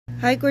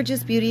Hi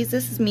gorgeous beauties,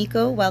 this is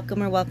Miko.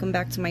 Welcome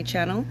back to my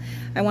channel.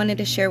 I wanted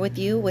to share with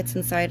you what's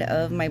inside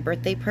of my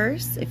birthday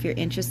purse. If you're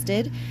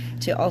interested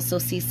to also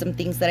see some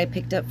things that I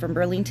picked up from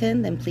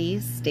Burlington, then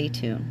please stay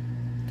tuned.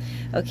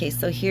 Okay,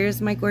 so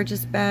here's my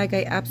gorgeous bag.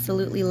 I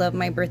absolutely love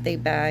my birthday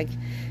bag.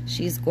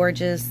 She's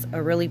gorgeous,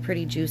 a really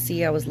pretty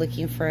juicy. I was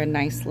looking for a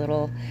nice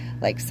little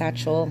like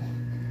satchel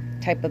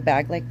type of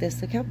bag like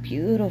this. Look how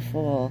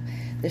beautiful.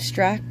 The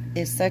strap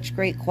is such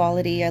great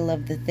quality. I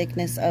love the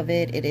thickness of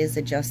it. It is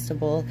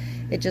adjustable.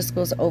 It just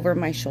goes over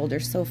my shoulder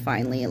so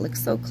finely. It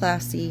looks so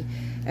classy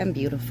and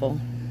beautiful.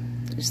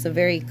 Just a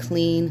very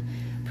clean,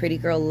 pretty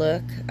girl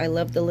look. I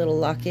love the little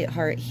locket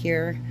heart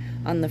here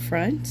on the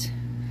front.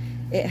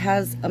 It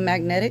has a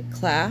magnetic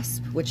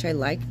clasp, which I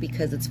like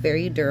because it's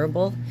very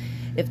durable.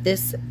 If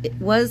this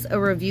was a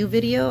review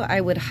video,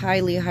 I would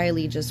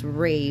highly just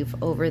rave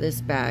over this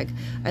bag.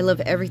 I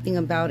love everything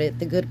about it.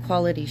 The good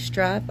quality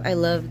strap. I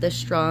love the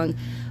strong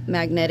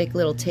magnetic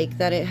little take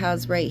that it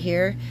has right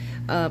here.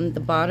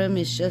 The bottom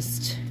is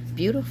just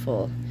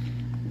beautiful.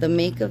 The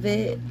make of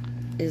it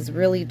is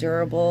really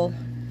durable,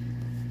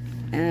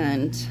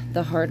 and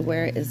the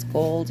hardware is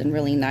gold and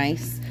really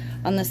nice.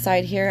 On the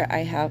side here, I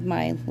have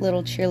my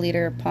little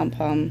cheerleader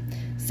pom-pom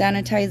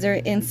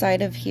sanitizer.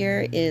 Inside of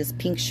here is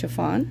pink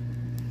chiffon.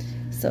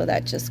 So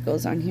that just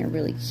goes on here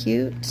really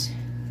cute.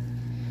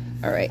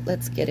 All right,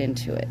 let's get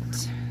into it.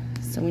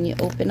 So when you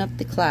open up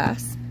the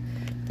clasp,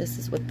 this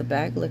is what the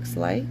bag looks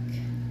like.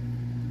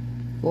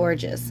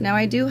 Gorgeous. Now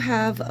I do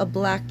have a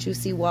black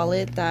juicy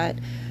wallet that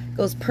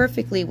goes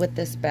perfectly with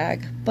this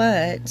bag,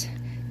 but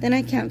then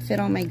I can't fit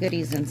all my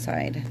goodies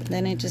inside.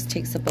 Then it just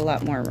takes up a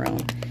lot more room.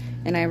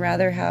 And I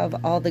rather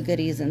have all the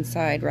goodies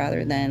inside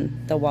rather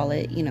than the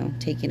wallet, you know,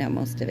 taking up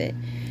most of it.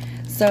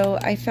 So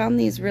I found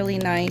these really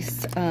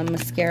nice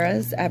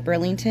mascaras at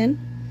Burlington,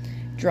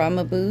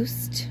 Drama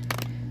Boost.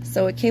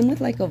 So it came with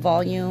like a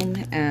volume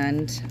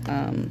and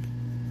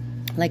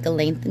like a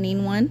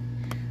lengthening one.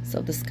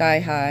 So the Sky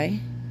High.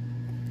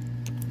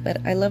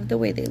 But I love the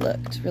way they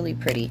looked, really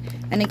pretty.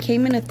 And it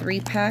came in a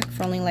 3-pack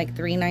for only like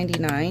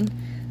 $3.99.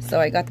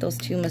 So I got those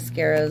 2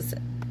 mascaras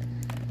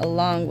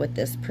along with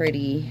this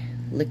pretty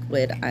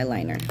liquid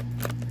eyeliner.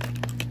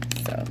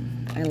 So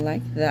I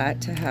like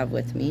that to have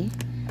with me.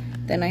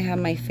 Then I have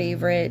my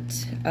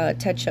favorite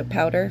touch-up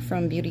powder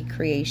from Beauty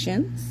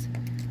Creations.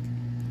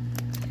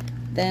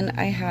 Then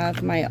I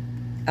have my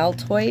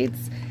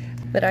Altoids,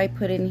 but I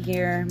put in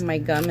here my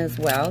gum as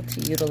well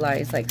to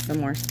utilize like some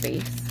more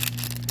space,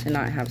 to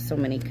not have so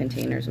many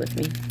containers with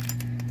me.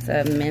 So I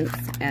have mints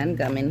and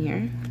gum in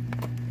here.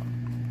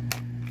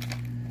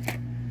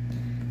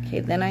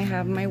 Okay, then I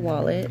have my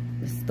wallet.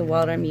 This is the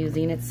wallet I'm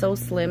using. It's so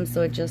slim,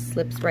 so it just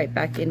slips right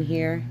back in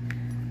here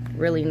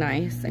really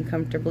nice and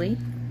comfortably.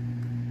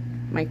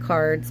 My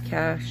cards,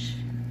 cash.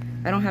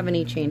 I don't have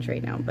any change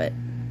right now, but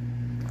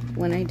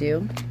when I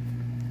do,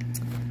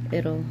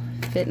 it'll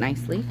fit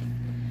nicely.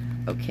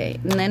 Okay,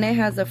 and then it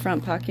has a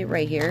front pocket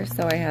right here,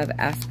 so I have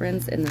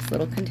aspirins in this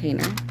little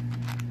container.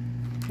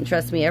 And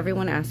trust me,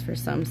 everyone asks for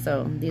some,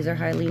 so these are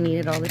highly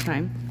needed all the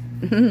time.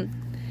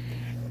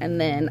 And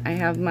then I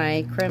have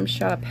my Creme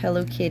Shop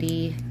Hello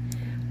Kitty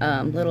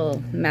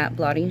little matte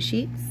blotting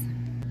sheets.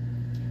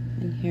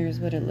 And here's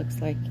what it looks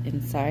like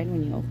inside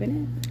when you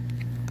open it.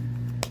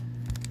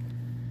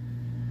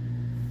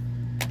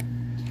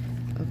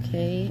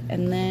 Okay,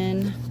 and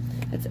then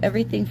that's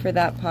everything for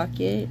that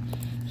pocket.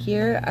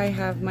 Here I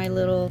have my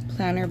little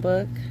planner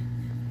book.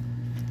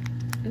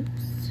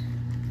 Oops.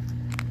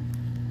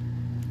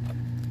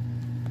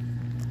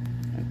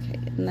 Okay,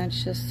 and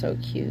that's just so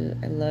cute.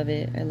 I love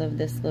it. I love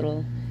this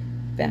little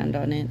band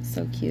on it.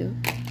 So cute.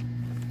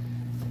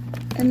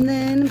 And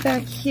then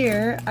back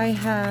here I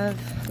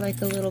have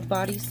like a little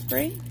body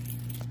spray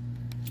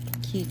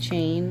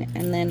keychain,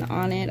 and then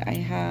on it I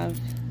have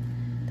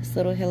this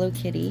little Hello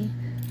Kitty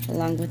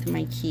along with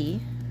my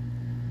key.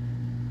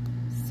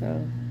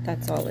 So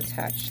that's all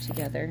attached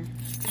together.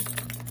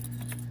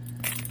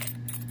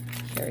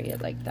 Carry it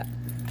like that.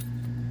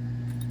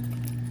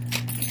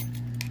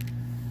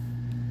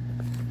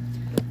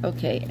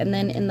 Okay, and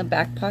then in the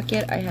back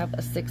pocket I have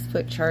a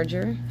 6-foot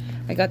charger.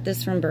 I got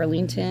this from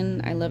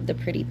Burlington. I love the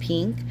pretty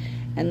pink.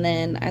 And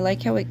then I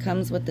like how it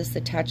comes with this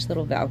attached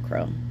little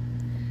Velcro.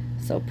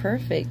 So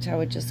perfect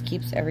how it just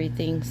keeps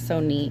everything so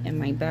neat in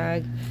my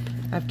bag.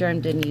 After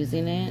I'm done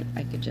using it,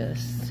 I could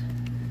just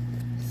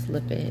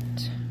slip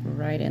it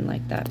right in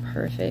like that.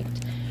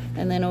 Perfect.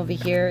 And then over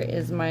here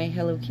is my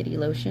Hello Kitty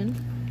lotion.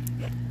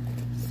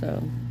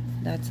 So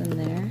that's in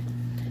there.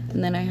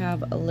 And then I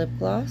have a lip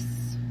gloss.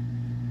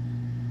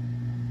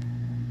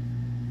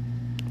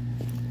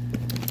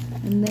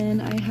 And then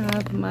I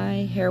have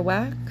my hair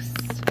wax.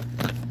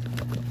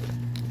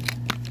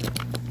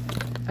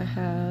 I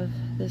have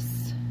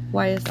this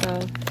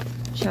YSL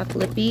Chapped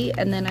Lippy,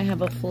 and then I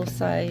have a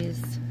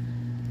full-size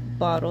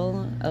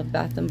bottle of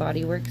Bath &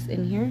 Body Works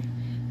in here.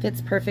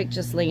 Fits perfect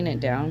just laying it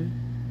down.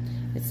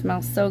 It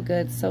smells so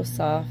good, so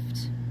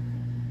soft.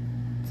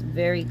 It's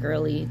very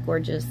girly,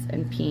 gorgeous,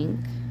 and pink.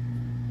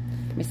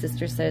 My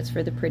sister said it's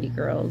for the pretty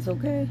girls,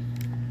 okay?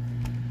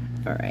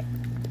 All right.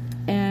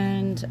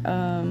 And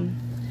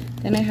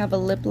then I have a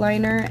lip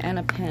liner and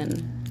a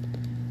pen.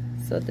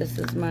 So this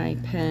is my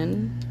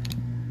pen,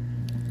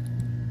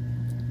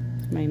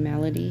 my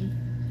Melody.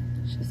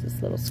 It's just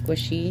this little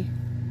squishy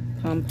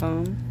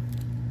pom-pom.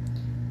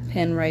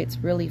 Pen writes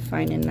really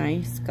fine and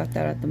nice. Got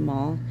that at the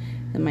mall.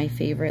 And my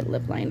favorite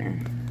lip liner.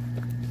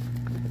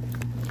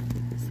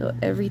 So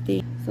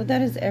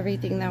that is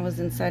everything that was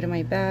inside of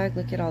my bag.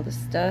 Look at all the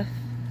stuff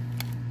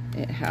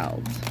it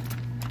held.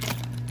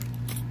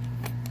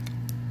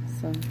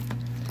 So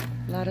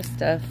a lot of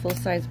stuff,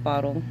 full-size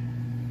bottle.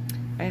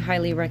 I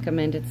highly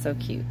recommend, it's so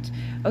cute.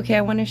 Okay,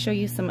 I want to show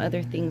you some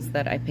other things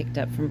that I picked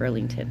up from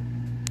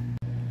Burlington.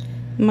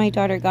 My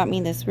daughter got me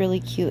this really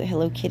cute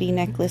Hello Kitty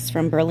necklace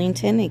from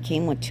Burlington. It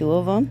came with 2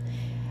 of them.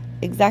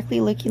 Exactly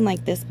looking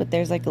like this, but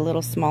there's like a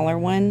little smaller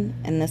one,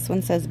 and this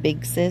one says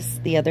Big Sis.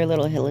 The other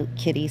little Hello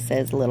Kitty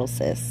says Little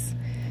Sis.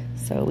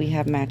 So we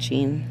have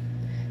matching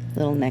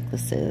little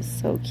necklaces.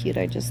 So cute,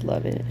 I just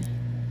love it.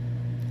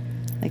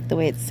 Like the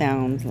way it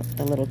sounds,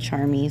 the little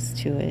charmies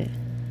to it.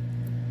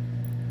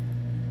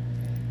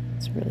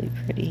 It's really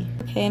pretty.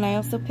 Okay, and I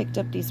also picked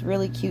up these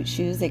really cute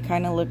shoes. They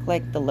kind of look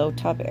like the low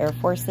top Air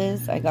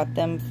Forces. I got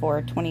them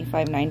for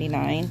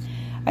 $25.99.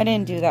 I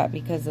didn't do that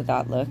because of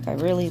that look. I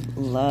really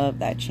love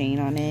that chain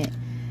on it,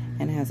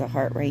 and it has a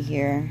heart right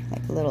here,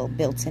 like a little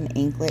built-in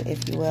anklet,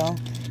 if you will.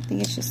 I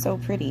think it's just so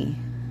pretty.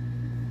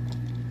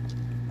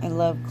 I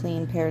love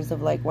clean pairs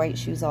of like white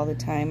shoes all the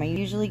time. I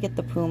usually get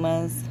the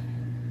Pumas,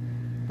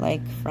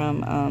 like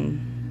from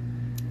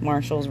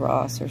Marshall's,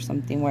 Ross, or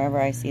something, wherever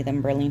I see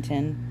them,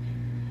 Burlington.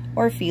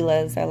 Or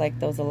Fila's, I like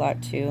those a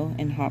lot too,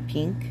 in hot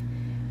pink.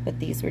 But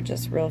these were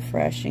just real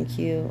fresh and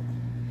cute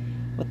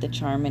with the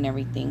charm and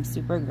everything.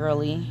 Super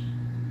girly.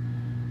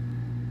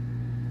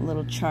 A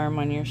little charm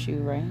on your shoe,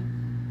 right?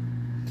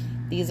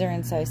 These are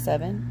in size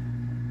 7.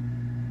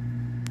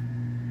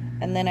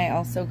 And then I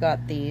also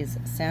got these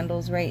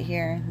sandals right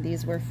here.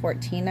 These were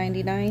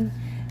 $14.99.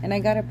 And I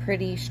got a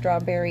pretty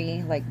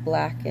strawberry, like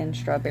black and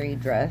strawberry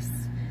dress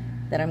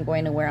that I'm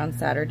going to wear on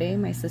Saturday.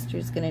 My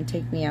sister's going to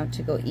take me out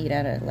to go eat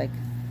at a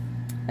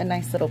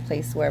nice little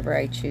place wherever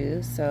I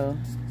choose. So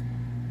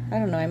I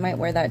don't know, I might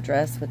wear that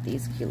dress with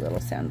these cute little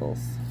sandals.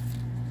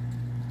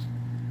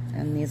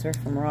 And these were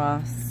from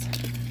Ross.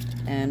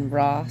 And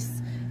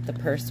Ross, the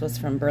purse was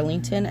from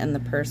Burlington, and the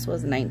purse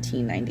was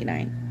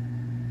 $19.99.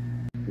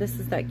 This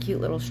is that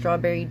cute little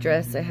strawberry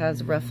dress. It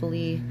has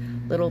ruffly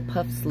little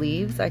puff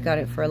sleeves. I got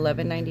it for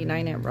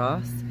 $11.99 at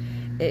Ross.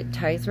 It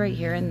ties right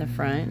here in the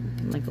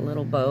front, like a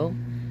little bow.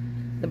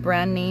 The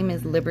brand name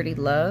is Liberty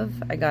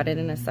Love. I got it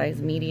in a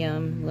size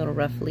medium, little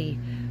ruffly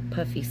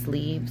puffy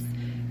sleeves.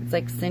 It's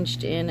like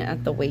cinched in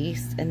at the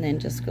waist and then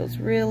just goes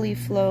really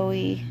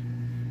flowy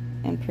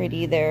and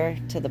pretty there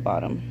to the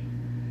bottom.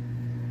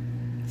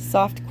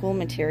 Soft, cool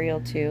material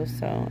too,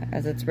 so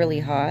as it's really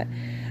hot,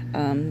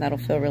 that'll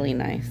feel really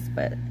nice.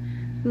 But it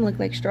look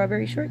like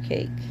strawberry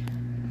shortcake.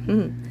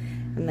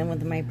 And then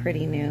with my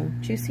pretty new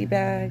juicy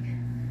bag,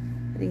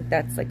 I think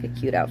that's like a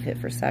cute outfit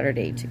for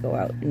Saturday to go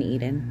out and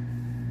eat in.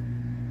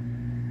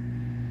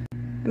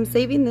 I'm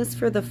saving this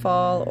for the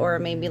fall, or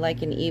maybe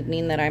like an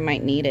evening that I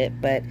might need it,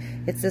 but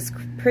it's this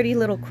pretty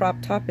little crop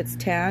top. It's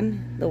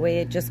tan. The way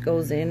it just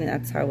goes in,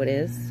 that's how it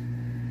is.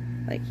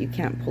 Like you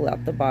can't pull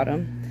out the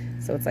bottom.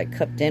 So it's like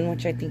cupped in,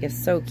 which I think is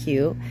so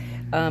cute.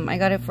 I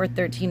got it for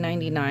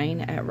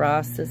 $13.99 at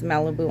Ross. It's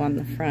Malibu on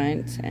the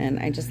front, and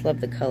I just love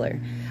the color.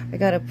 I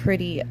got a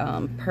pretty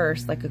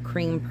purse, like a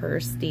cream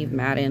purse, Steve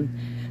Madden.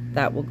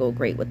 That will go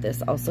great with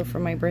this, also for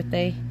my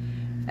birthday.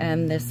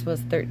 And this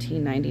was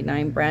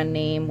 $13.99. Brand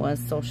name was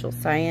Social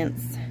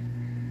Science.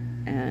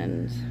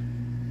 And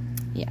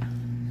yeah,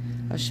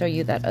 I'll show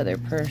you that other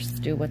purse,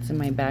 do what's in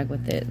my bag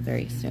with it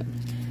very soon.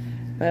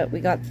 But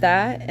we got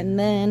that, and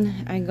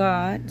then I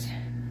got,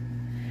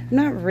 I'm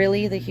not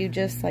really the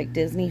hugest like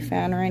Disney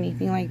fan or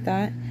anything like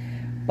that,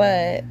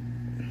 but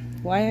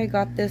why I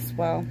got this,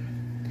 well,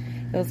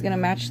 it was gonna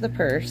match the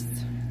purse.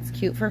 It's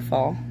cute for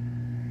fall.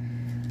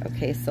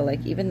 Okay, so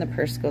like even the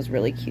purse goes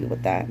really cute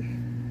with that.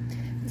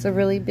 It's a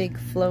really big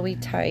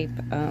flowy type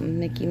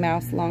Mickey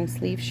Mouse long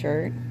sleeve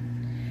shirt,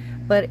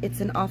 but it's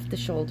an off the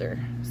shoulder.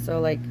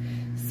 So like,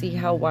 see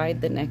how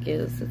wide the neck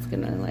is? It's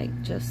gonna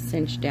like just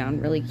cinch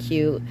down, really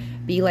cute,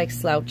 be like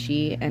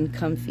slouchy and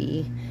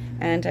comfy.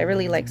 And I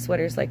really like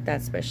sweaters like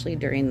that, especially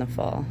during the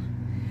fall.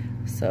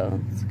 So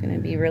it's gonna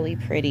be really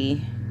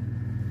pretty.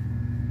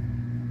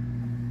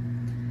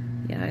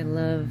 Yeah, I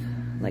love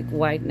like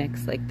wide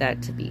necks like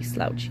that to be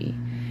slouchy.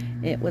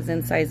 It was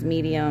in size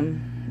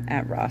medium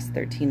at Ross,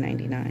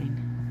 $13.99.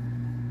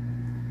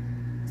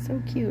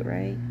 So cute,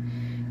 right?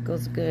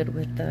 Goes good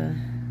with the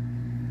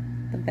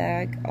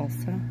bag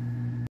also.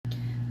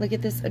 Look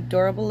at this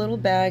adorable little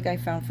bag I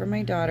found for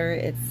my daughter.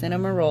 It's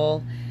Cinema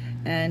Roll,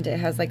 and it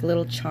has like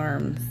little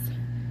charms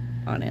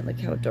on it. Look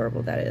how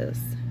adorable that is.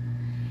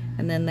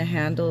 And then the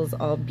handle's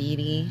all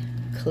beady,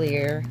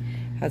 clear,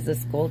 has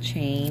this gold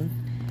chain.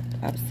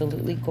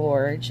 Absolutely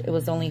gorge. It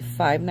was only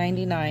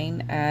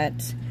 $5.99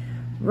 at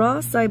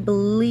Ross, I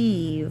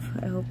believe.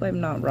 I hope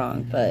I'm not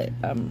wrong, but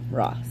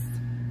Ross.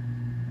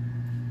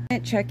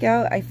 At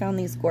checkout, I found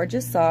these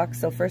gorgeous socks.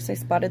 So first I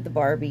spotted the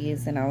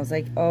Barbies and I was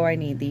like, oh, I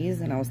need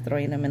these, and I was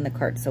throwing them in the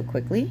cart so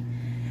quickly.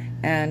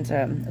 And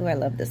oh, I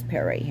love this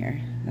pair right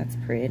here. That's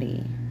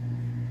pretty.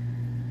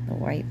 The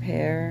white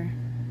pair,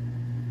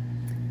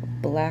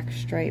 black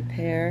stripe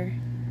pair,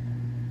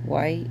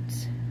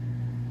 white,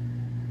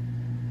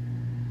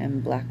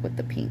 and black with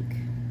the pink.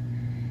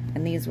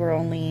 And these were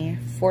only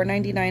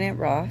 $4.99 at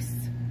Ross.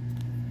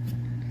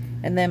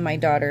 And then my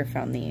daughter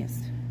found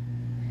these.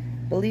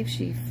 I believe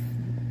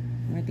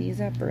were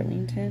these at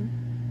Burlington?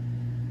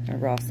 Or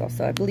Ross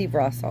also. I believe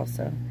Ross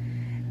also.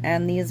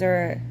 And these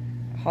are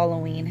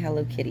Halloween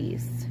Hello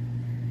Kitties.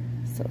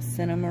 So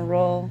Cinema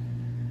Roll,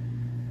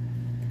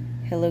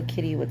 Hello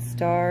Kitty with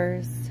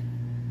stars,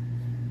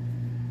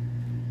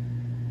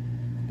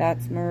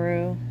 Bats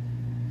Maru,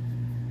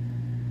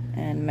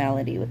 and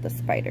Melody with the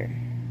spider.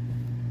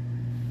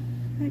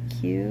 Isn't that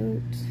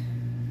cute?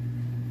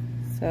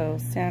 So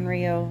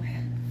Sanrio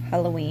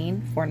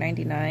Halloween,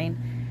 $4.99,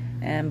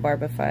 and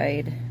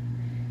Barbified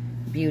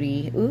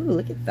Beauty. Ooh,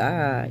 look at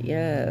that.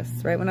 Yes.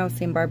 Right when I was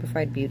saying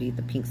Barbified Beauty,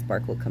 the pink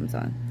sparkle comes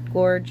on.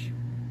 Gorge.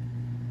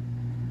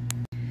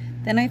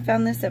 Then I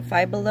found this at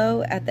Five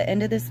Below. At the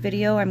end of this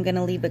video, I'm going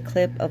to leave a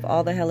clip of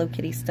all the Hello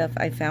Kitty stuff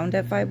I found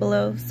at Five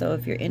Below. So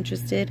if you're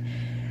interested,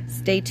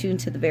 stay tuned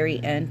to the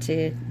very end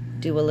to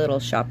do a little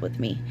shop with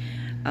me.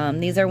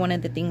 These are one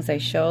of the things I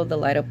show, the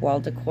light up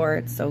wall decor.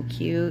 It's so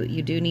cute.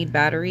 You do need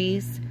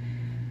batteries,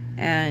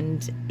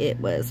 and it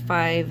was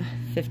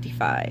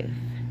 $5.55.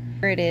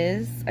 Here it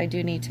is. I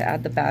do need to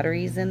add the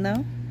batteries in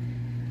though.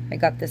 I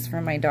got this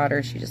for my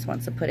daughter. She just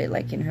wants to put it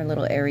like in her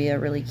little area,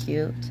 really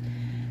cute.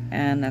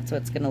 And that's what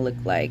it's gonna look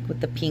like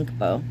with the pink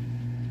bow.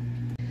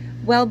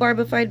 Well,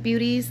 Barbified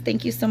Beauties,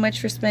 thank you so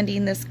much for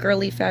spending this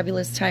girly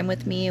fabulous time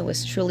with me. It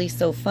was truly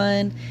so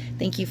fun.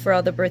 Thank you for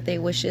all the birthday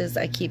wishes.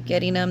 I keep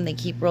getting them. They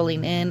keep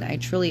rolling in. I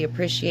truly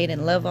appreciate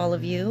and love all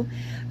of you.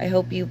 I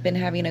hope you've been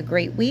having a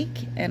great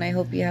week, and I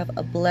hope you have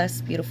a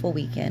blessed, beautiful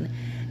weekend.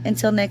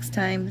 Until next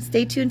time,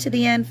 stay tuned to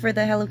the end for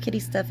the Hello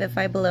Kitty stuff at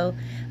Five Below.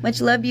 Much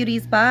love,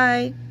 beauties.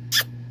 Bye.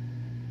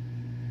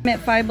 I'm at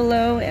Five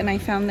Below, and I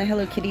found the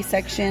Hello Kitty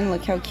section.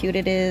 Look how cute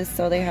it is.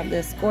 So they have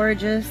this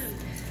gorgeous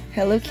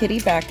Hello Kitty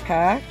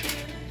backpack,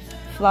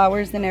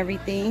 flowers and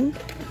everything.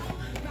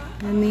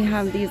 And they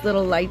have these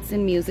little lights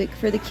and music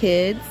for the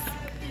kids,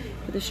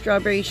 for the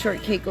strawberry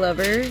shortcake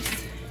lovers,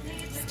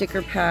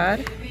 sticker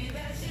pad,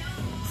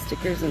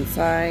 stickers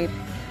inside.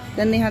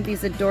 Then they have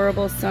these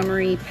adorable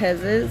summery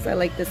pezzes. I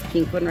like this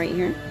pink one right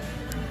here.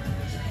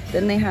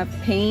 Then they have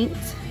paint,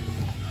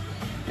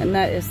 and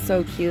that is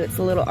so cute. It's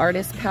a little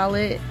artist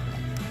palette,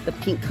 the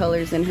pink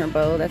colors in her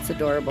bow. That's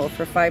adorable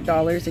for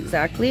 $5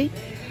 exactly.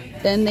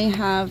 Then they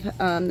have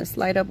this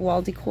light up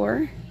wall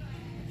decor,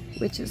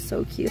 which is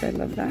so cute. I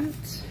love that.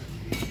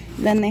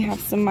 Then they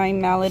have some My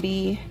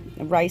Melody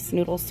rice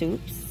noodle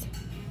soups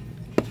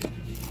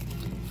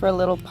for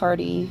little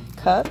party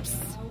cups,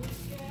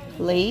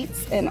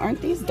 plates, and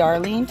aren't these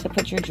darling to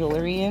put your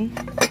jewelry in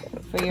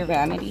for your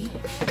vanity?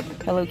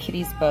 Hello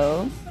Kitty's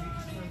bow.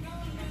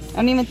 I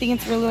don't even think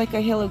it's really like a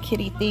Hello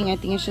Kitty thing. I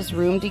think it's just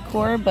room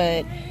decor,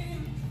 but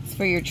it's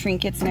for your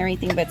trinkets and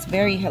everything, but it's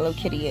very Hello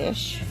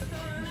Kitty-ish.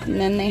 And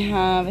then they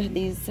have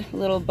these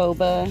little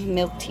boba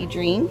milk tea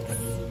drinks.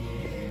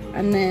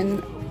 And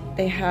then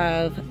they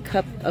have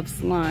cup of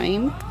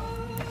slime.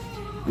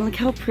 And look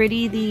how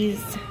pretty these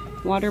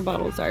water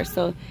bottles are.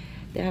 So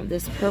they have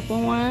this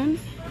purple one,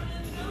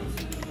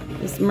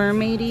 this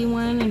mermaidy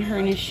one, and her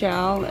in a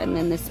shell, and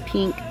then this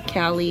pink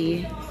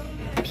Cali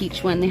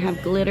peach one. They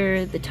have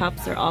glitter. The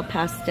tops are all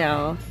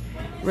pastel.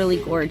 Really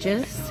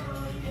gorgeous.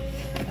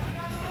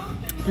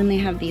 And they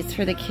have these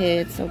for the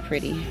kids. So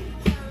pretty.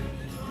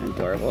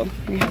 Adorable.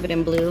 They have it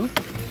in blue.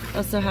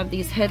 Also have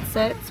these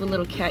headsets with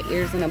little cat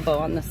ears and a bow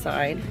on the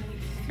side.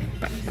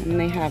 And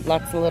they have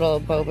lots of little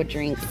boba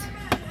drinks,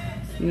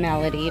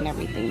 Melody and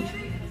everything.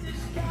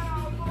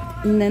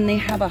 And then they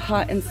have a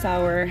hot and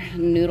sour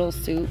noodle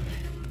soup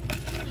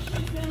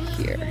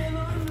here.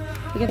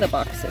 Look at the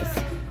boxes.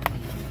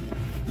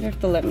 You have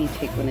to let me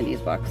take one of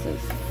these boxes.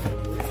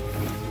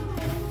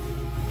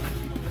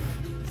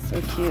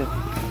 So cute.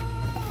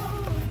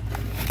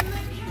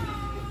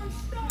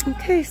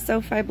 Okay,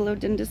 so Five Below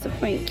didn't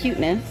disappoint.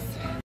 Cuteness.